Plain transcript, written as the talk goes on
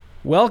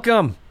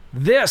Welcome.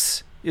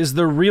 This is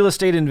the Real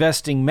Estate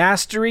Investing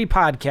Mastery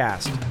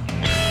Podcast.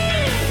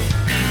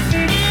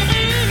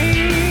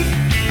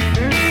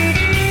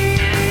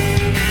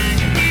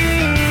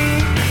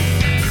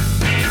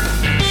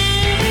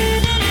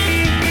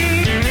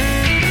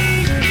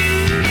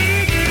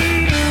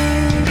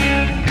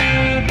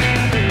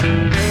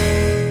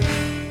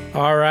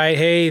 All right.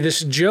 Hey,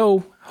 this is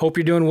Joe. Hope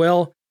you're doing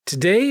well.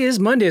 Today is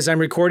Monday as I'm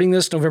recording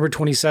this, November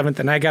 27th,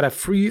 and I got a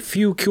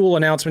few cool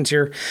announcements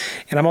here.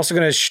 And I'm also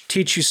going to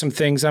teach you some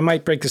things. I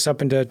might break this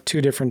up into two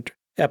different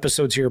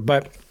episodes here.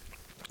 But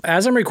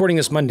as I'm recording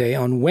this Monday,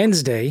 on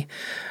Wednesday,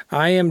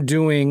 I am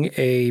doing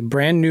a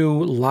brand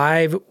new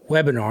live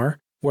webinar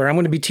where I'm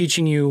going to be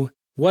teaching you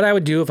what I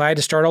would do if I had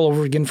to start all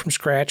over again from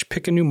scratch,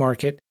 pick a new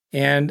market,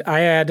 and I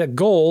had a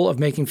goal of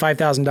making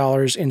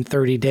 $5,000 in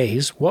 30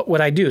 days. What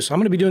would I do? So I'm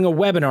going to be doing a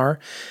webinar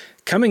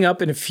coming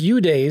up in a few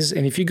days.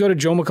 And if you go to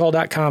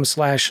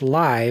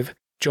joemccall.com/live,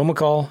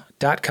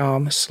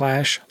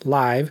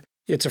 joemccall.com/live,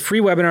 it's a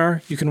free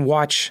webinar. You can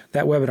watch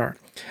that webinar.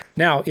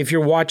 Now, if you're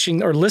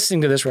watching or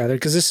listening to this rather,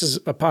 because this is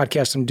a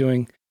podcast I'm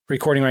doing,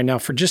 recording right now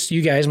for just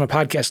you guys, my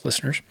podcast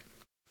listeners.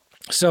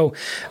 So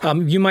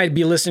you might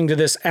be listening to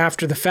this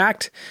after the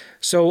fact.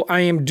 So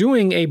I am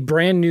doing a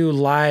brand new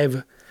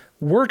live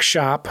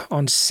workshop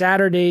on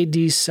Saturday,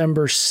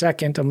 December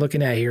 2nd, I'm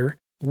looking at here,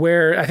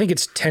 where I think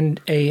it's 10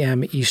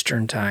 a.m.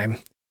 Eastern time,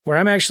 where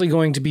I'm actually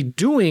going to be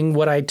doing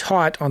what I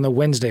taught on the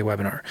Wednesday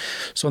webinar.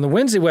 So on the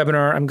Wednesday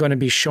webinar, I'm going to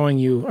be showing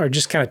you, or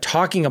just kind of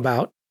talking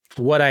about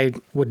what I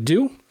would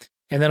do.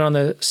 And then on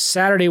the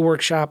Saturday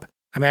workshop,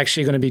 I'm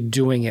actually going to be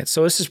doing it.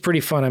 So this is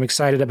pretty fun. I'm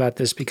excited about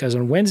this because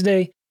on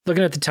Wednesday,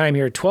 looking at the time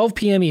here, 12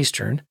 p.m.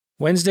 Eastern,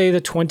 Wednesday the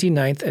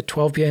 29th at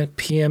 12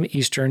 p.m.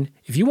 Eastern.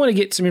 If you want to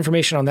get some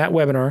information on that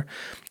webinar,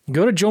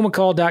 go to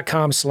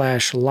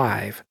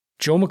joemccall.com/live,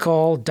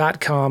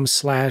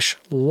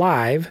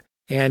 joemccall.com/live,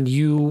 and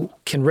you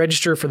can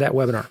register for that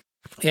webinar.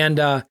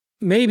 And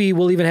maybe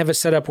we'll even have it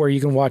set up where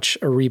you can watch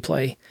a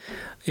replay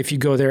if you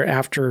go there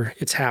after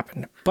it's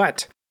happened.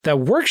 But the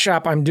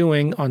workshop I'm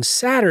doing on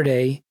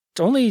Saturday,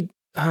 it's only,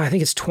 I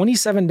think it's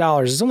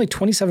 $27. It's only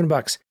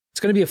 $27. It's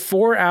going to be a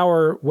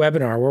 4-hour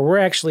webinar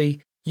where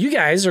you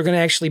guys are going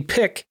to actually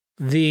pick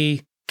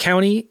the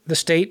county, the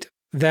state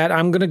that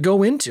I'm going to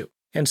go into.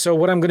 And so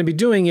what I'm going to be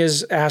doing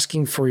is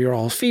asking for your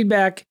all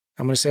feedback.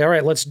 I'm going to say, all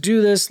right, let's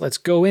do this. Let's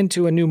go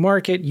into a new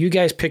market. You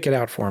guys pick it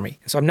out for me.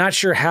 So I'm not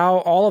sure how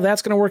all of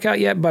that's going to work out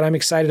yet, but I'm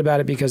excited about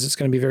it because it's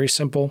going to be very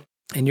simple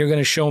and you're going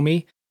to show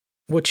me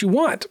what you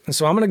want. And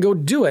so I'm going to go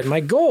do it. My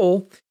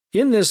goal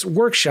in this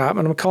workshop,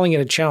 and I'm calling it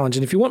a challenge.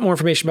 And if you want more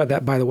information about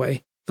that, by the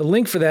way, the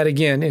link for that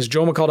again is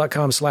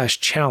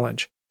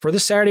joemccall.com/challenge. For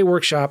this Saturday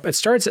workshop, it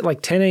starts at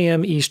like 10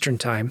 a.m. Eastern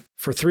time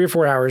for 3 or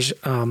 4 hours.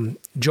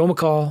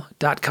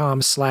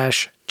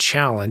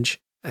 joemccall.com/challenge.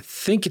 I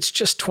think it's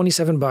just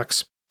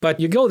 $27. But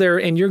you go there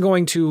and you're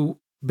going to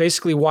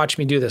basically watch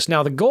me do this.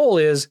 Now, the goal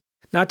is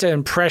not to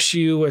impress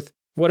you with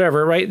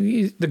whatever, right?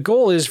 The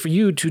goal is for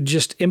you to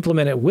just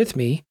implement it with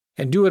me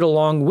and do it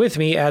along with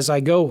me as I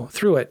go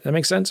through it. That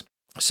makes sense?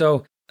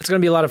 So it's going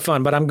to be a lot of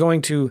fun, but I'm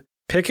going to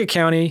pick a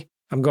county.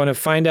 I'm going to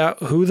find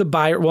out who the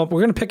buyer, well,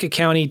 we're going to pick a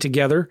county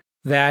together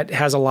that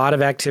has a lot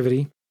of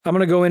activity. I'm going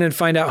to go in and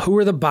find out who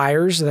are the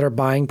buyers that are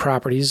buying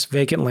properties,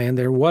 vacant land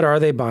there. What are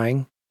they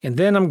buying? And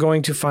then I'm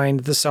going to find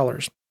the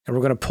sellers. And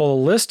we're going to pull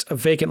a list of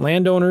vacant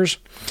landowners.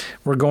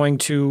 We're going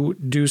to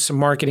do some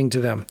marketing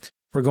to them.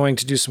 We're going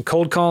to do some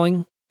cold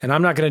calling. And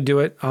I'm not going to do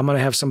it. I'm going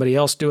to have somebody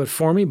else do it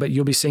for me, but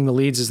you'll be seeing the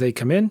leads as they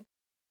come in.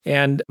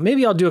 And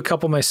maybe I'll do a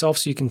couple myself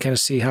so you can kind of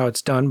see how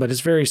it's done. But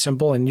it's very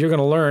simple and you're going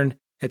to learn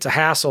it's a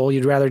hassle.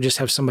 You'd rather just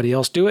have somebody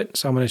else do it.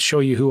 So I'm going to show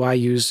you who I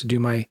use to do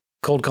my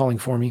cold calling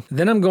for me.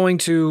 Then I'm going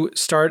to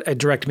start a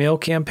direct mail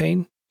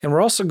campaign. And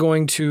we're also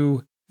going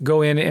to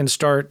go in and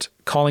start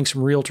calling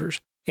some realtors.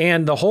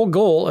 And the whole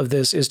goal of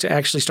this is to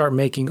actually start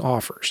making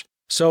offers.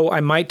 So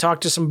I might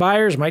talk to some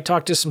buyers, might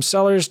talk to some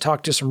sellers,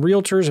 talk to some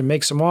realtors and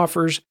make some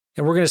offers.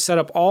 And we're going to set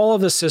up all of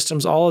the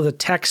systems, all of the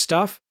tech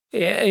stuff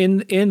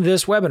in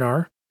this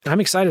webinar. I'm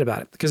excited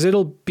about it because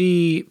it'll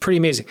be pretty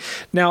amazing.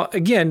 Now,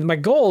 again, my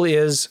goal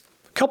is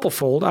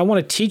couplefold. I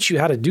want to teach you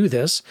how to do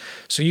this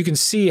so you can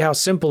see how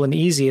simple and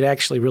easy it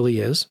actually really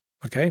is.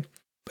 Okay.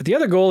 But the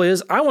other goal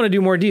is I want to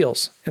do more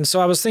deals. And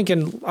so I was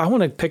thinking, I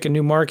want to pick a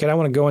new market. I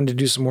want to go in to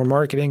do some more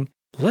marketing.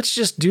 Let's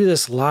just do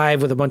this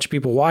live with a bunch of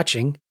people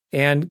watching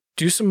and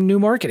do some new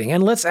marketing.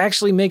 And let's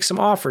actually make some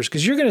offers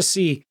because you're going to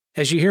see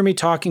as you hear me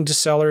talking to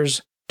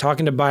sellers,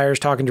 talking to buyers,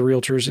 talking to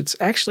realtors, it's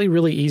actually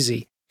really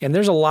easy. And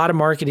there's a lot of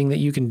marketing that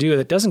you can do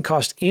that doesn't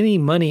cost any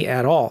money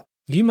at all.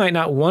 You might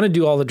not want to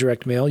do all the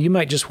direct mail. You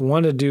might just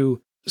want to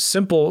do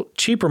simple,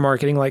 cheaper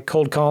marketing like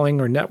cold calling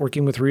or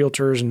networking with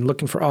realtors and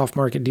looking for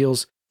off-market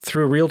deals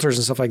through realtors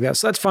and stuff like that.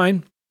 So that's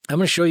fine. I'm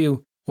going to show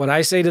you what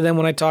I say to them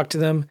when I talk to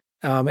them.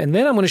 And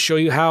then I'm going to show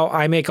you how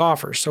I make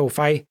offers. So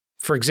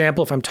for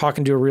example, if I'm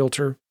talking to a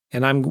realtor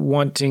and I'm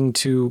wanting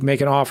to make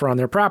an offer on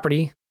their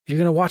property, you're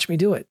going to watch me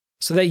do it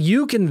so that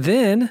you can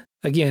then,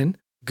 again,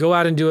 go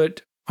out and do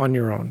it on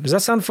your own. Does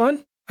that sound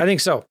fun? I think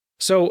so.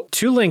 So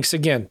 2 links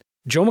again.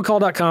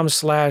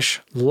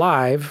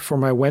 joemccall.com/live for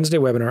my Wednesday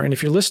webinar. And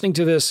if you're listening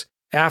to this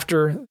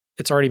after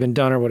it's already been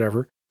done or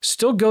whatever,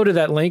 still go to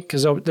that link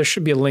because there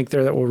should be a link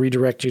there that will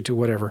redirect you to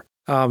whatever.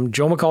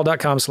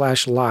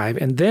 joemccall.com/live.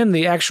 And then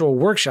the actual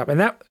workshop. And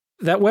that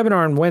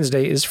webinar on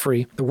Wednesday is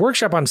free. The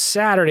workshop on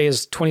Saturday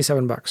is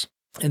 $27.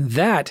 And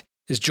that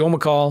is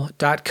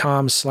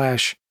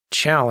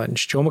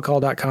joemccall.com/challenge.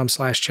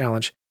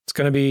 joemccall.com/challenge. It's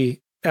going to be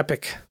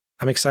epic.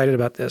 I'm excited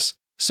about this.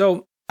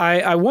 So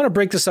I want to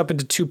break this up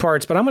into two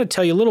parts, but I'm going to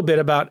tell you a little bit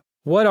about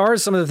what are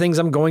some of the things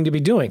I'm going to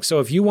be doing. So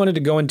if you wanted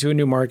to go into a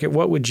new market,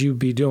 what would you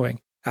be doing?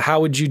 How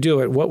would you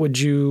do it? What would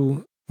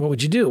you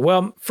do?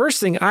 Well, first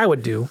thing I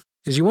would do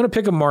is you want to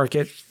pick a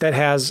market that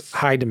has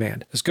high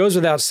demand. This goes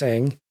without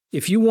saying.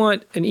 If you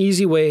want an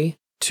easy way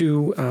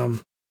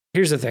to,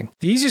 here's the thing.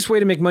 The easiest way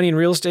to make money in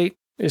real estate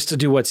is to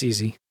do what's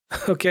easy.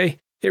 Okay?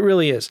 It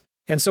really is.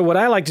 And so what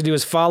I like to do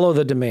is follow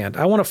the demand.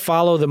 I want to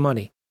follow the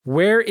money.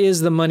 Where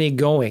is the money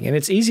going? And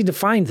it's easy to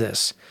find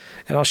this.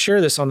 And I'll share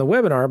this on the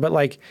webinar, but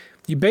like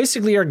you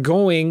basically are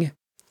going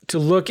to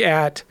look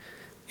at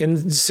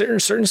in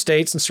certain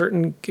states and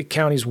certain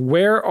counties,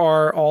 where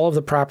are all of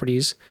the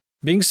properties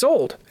being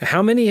sold?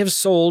 How many have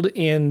sold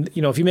in,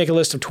 if you make a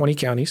list of 20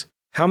 counties,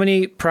 how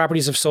many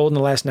properties have sold in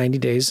the last 90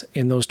 days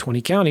in those 20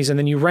 counties? And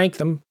then you rank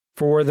them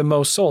for the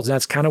most sold.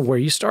 That's kind of where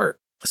you start.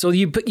 So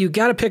you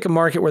got to pick a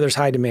market where there's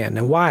high demand.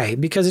 And why?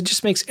 Because it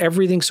just makes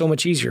everything so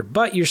much easier.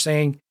 But you're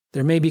saying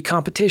there may be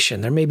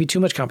competition. There may be too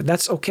much competition.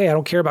 That's okay. I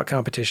don't care about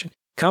competition.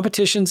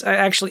 Competition's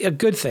actually a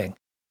good thing.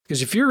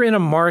 Because if you're in a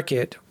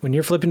market, when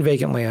you're flipping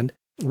vacant land,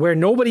 where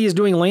nobody is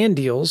doing land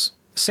deals,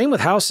 same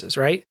with houses,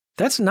 right?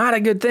 That's not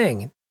a good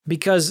thing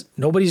because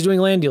nobody's doing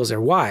land deals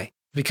there. Why?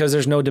 Because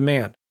there's no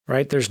demand,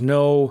 right? There's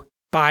no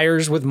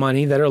buyers with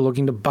money that are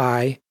looking to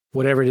buy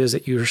whatever it is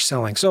that you're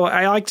selling. So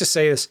I like to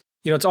say this,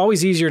 it's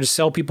always easier to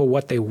sell people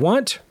what they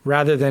want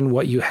rather than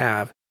what you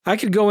have. I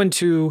could go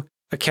into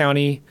a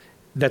county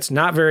that's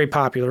not very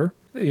popular.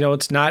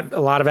 It's not a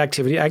lot of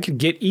activity. I could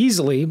get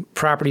easily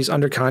properties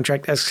under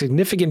contract at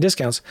significant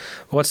discounts.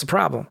 What's the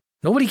problem?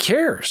 Nobody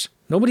cares.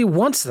 Nobody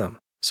wants them.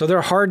 So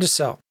they're hard to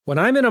sell. When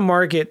I'm in a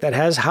market that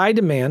has high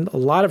demand, a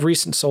lot of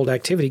recent sold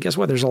activity, guess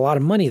what? There's a lot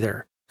of money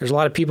there. There's a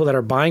lot of people that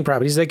are buying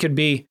properties. They could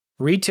be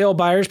retail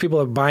buyers.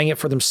 People are buying it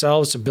for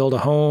themselves to build a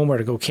home or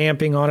to go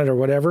camping on it or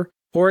whatever.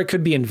 Or it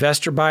could be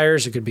investor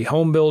buyers. It could be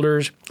home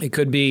builders. It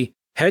could be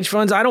hedge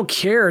funds. I don't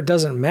care. It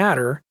doesn't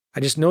matter. I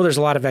just know there's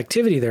a lot of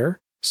activity there.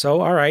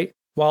 So, all right.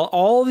 While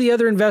all the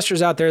other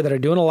investors out there that are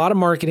doing a lot of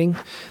marketing,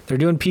 they're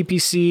doing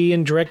PPC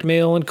and direct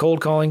mail and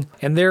cold calling,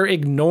 and they're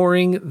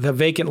ignoring the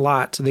vacant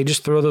lot. So they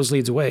just throw those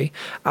leads away.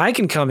 I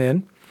can come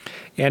in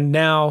and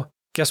now,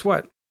 guess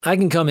what? I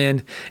can come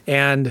in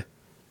and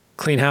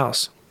clean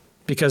house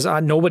because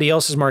nobody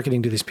else is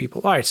marketing to these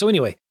people. All right. So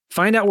anyway,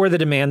 find out where the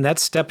demand,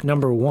 that's step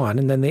number one.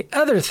 And then the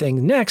other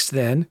thing next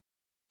then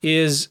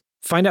is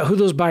find out who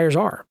those buyers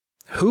are.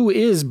 Who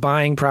is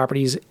buying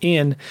properties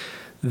in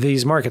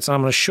these markets? And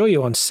I'm going to show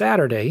you on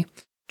Saturday,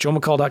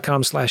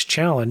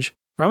 joemccall.com/challenge,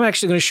 where I'm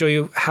actually going to show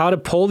you how to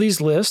pull these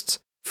lists,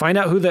 find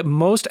out who the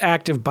most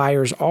active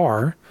buyers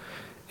are,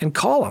 and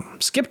call them,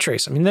 skip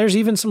trace. I mean, there's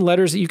even some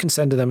letters that you can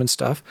send to them and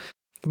stuff,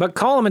 but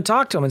call them and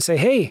talk to them and say,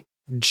 hey,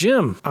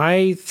 Jim,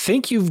 I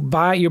think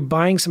you're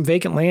buying some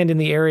vacant land in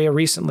the area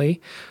recently.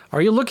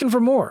 Are you looking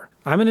for more?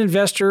 I'm an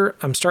investor.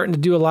 I'm starting to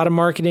do a lot of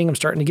marketing. I'm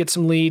starting to get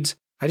some leads.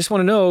 I just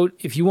want to know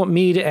if you want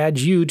me to add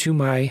you to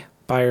my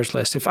buyers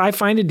list. If I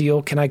find a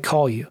deal, can I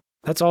call you?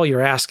 That's all you're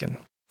asking.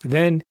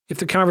 Then if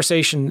the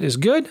conversation is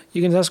good,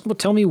 you can ask, well,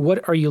 tell me,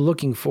 what are you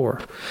looking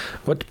for?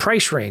 What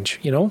price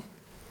range, So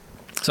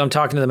I'm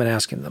talking to them and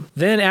asking them.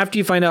 Then after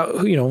you find out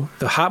who,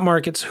 the hot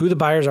markets, who the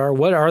buyers are,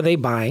 what are they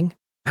buying,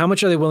 how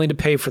much are they willing to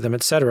pay for them,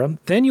 et cetera.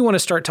 Then you want to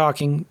start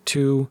talking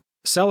to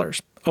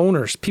sellers,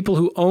 owners, people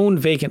who own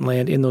vacant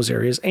land in those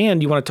areas.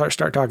 And you want to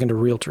start talking to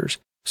realtors.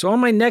 So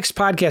on my next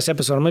podcast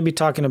episode, I'm going to be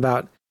talking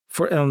about,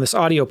 on this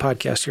audio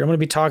podcast here, I'm going to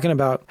be talking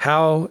about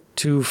how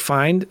to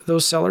find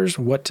those sellers,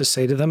 what to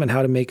say to them, and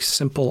how to make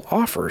simple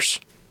offers.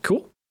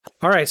 Cool.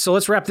 All right, so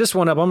let's wrap this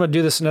one up. I'm going to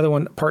do this another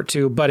one, part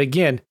 2. But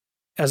again,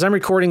 as I'm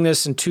recording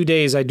this in 2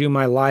 days, I do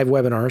my live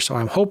webinar. So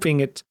I'm hoping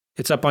it's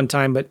up on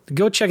time, but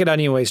go check it out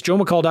anyways.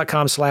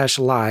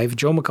 joemccall.com/live,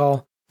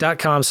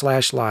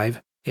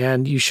 joemccall.com/live.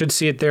 And you should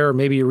see it there, or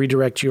maybe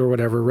redirect you or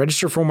whatever.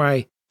 Register for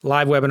my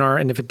live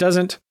webinar. And if it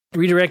doesn't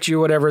redirect you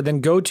or whatever,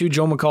 then go to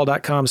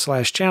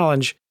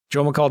joemccall.com/challenge,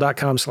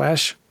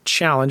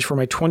 joemccall.com/challenge for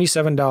my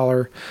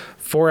 $27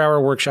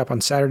 4-hour workshop on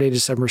Saturday,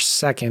 December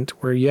 2nd,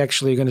 where you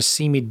actually are going to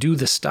see me do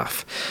the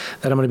stuff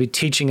that I'm going to be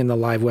teaching in the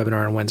live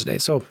webinar on Wednesday.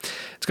 So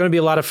it's going to be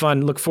a lot of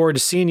fun. Look forward to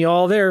seeing you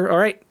all there. All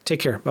right. Take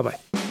care.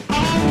 Bye-bye.